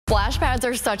Splash pads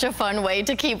are such a fun way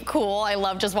to keep cool. I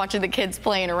love just watching the kids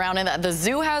playing around in that. The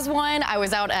zoo has one. I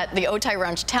was out at the Otay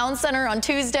Ranch Town Center on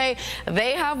Tuesday.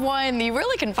 They have one. You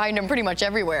really can find them pretty much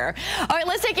everywhere. All right,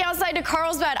 let's take you outside to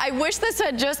Carlsbad. I wish this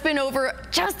had just been over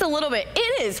just a little bit.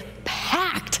 It is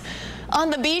packed on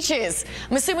the beaches.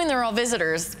 I'm assuming they're all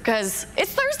visitors because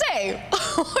it's Thursday.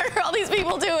 What are all these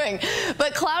people doing?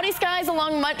 But cloudy skies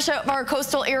along much of our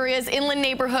coastal areas, inland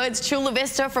neighborhoods, Chula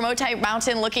Vista from Otay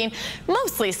Mountain looking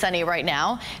mostly sunny right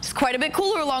now. It's quite a bit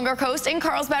cooler along our coast. In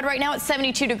Carlsbad right now at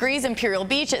 72 degrees, Imperial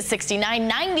Beach at 69,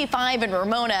 95 in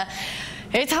Ramona.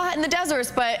 It's hot in the deserts,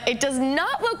 but it does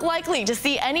not look likely to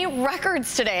see any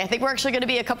records today. I think we're actually going to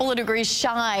be a couple of degrees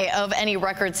shy of any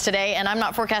records today, and I'm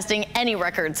not forecasting any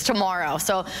records tomorrow.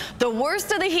 So the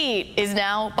worst of the heat is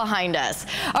now behind us.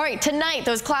 All right, tonight,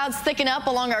 those clouds thicken up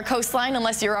along our coastline.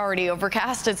 Unless you're already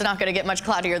overcast, it's not going to get much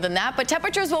cloudier than that, but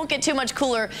temperatures won't get too much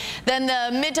cooler than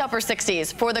the mid to upper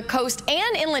 60s for the coast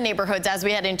and inland neighborhoods as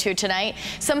we head into tonight.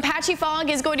 Some patchy fog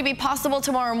is going to be possible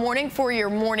tomorrow morning for your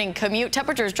morning commute.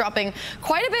 Temperatures dropping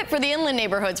quite a bit for the inland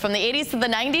neighborhoods from the 80s to the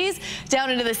 90s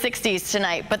down into the 60s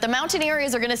tonight. But the mountain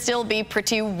areas are going to still be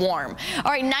pretty warm.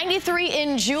 All right, 93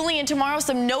 in Julian tomorrow.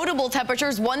 Some notable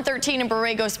temperatures. 113 in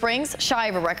Borrego Springs, shy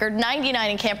of a record.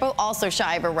 99 in Campo, also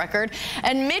shy of a record.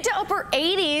 And mid to upper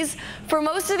 80s for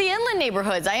most of the inland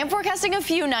neighborhoods. I am forecasting a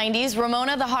few 90s.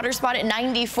 Ramona, the hotter spot at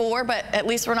 94, but at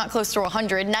least we're not close to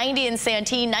 100. 90 in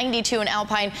Santee, 92 in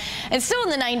Alpine, and still in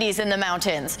the 90s in the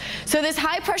mountains. So this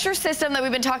high pressure system that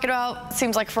we've been talking about,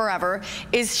 seems like forever,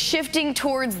 is shifting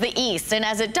towards the east. And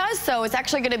as it does so, it's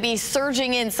actually going to be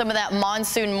surging in some of that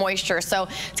monsoon moisture. So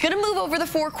it's going to move over the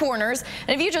four corners.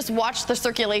 And if you just watch the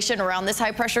circulation around this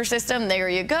high pressure system, there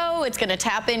you go. It's going to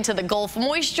tap into the Gulf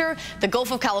moisture, the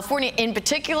Gulf of California in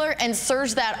particular, and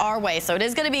surge that our way. So it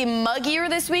is going to be muggier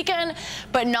this weekend,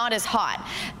 but not as hot.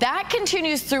 That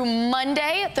continues through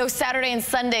Monday, though Saturday and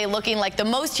Sunday looking like the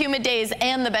most humid days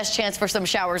and the best chance for some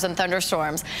showers and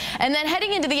thunderstorms. And then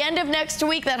heading into the end of next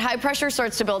week, that high pressure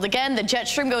starts to build again. The jet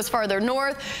stream goes farther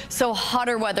north, so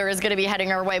hotter weather is going to be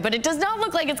heading our way. But it does not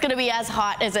look like it's going to be as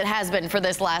hot as it has been for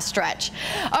this last stretch.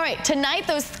 All right, tonight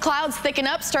those clouds thicken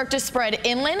up, start to spread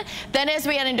inland. Then as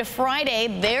we head into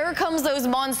Friday, there comes those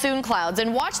monsoon clouds.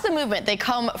 And watch the movement. They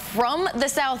come from the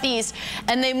southeast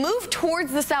and they move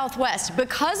towards the southwest.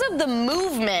 Because of the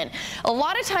movement, a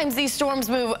lot of times these storms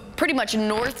move pretty much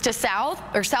north to south,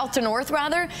 or south to north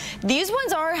rather. These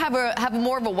ones have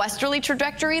more of a westerly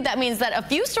trajectory. That means that a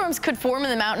few storms could form in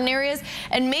the mountain areas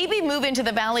and maybe move into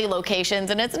the valley locations.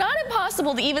 And it's not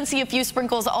impossible to even see a few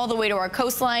sprinkles all the way to our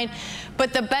coastline,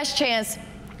 but the best chance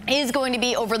is going to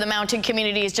be over the mountain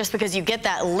communities just because you get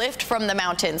that lift from the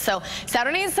mountains. So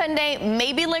Saturday and Sunday,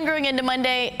 maybe lingering into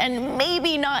Monday, and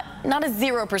maybe not a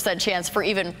 0% chance for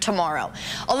even tomorrow.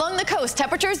 Along the coast,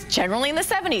 temperatures generally in the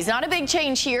 70s. Not a big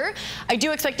change here. I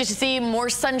do expect to see more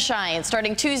sunshine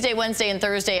starting Tuesday, Wednesday, and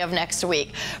Thursday of next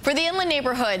week. For the inland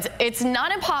neighborhoods, it's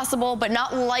not impossible, but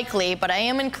not likely, but I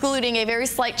am including a very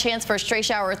slight chance for a stray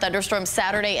shower or thunderstorm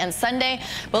Saturday and Sunday.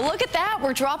 But look at that.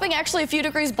 We're dropping actually a few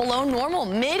degrees below normal.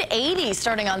 Mid-80s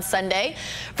starting on Sunday.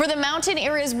 For the mountain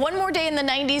areas, one more day in the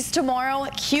 90s tomorrow.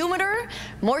 Humider,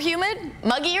 more humid,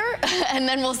 muggier, and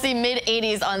then we'll see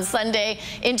mid-80s on Sunday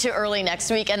into early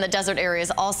next week. And the desert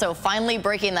areas also finally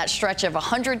breaking that stretch of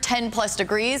 110 plus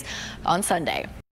degrees on Sunday.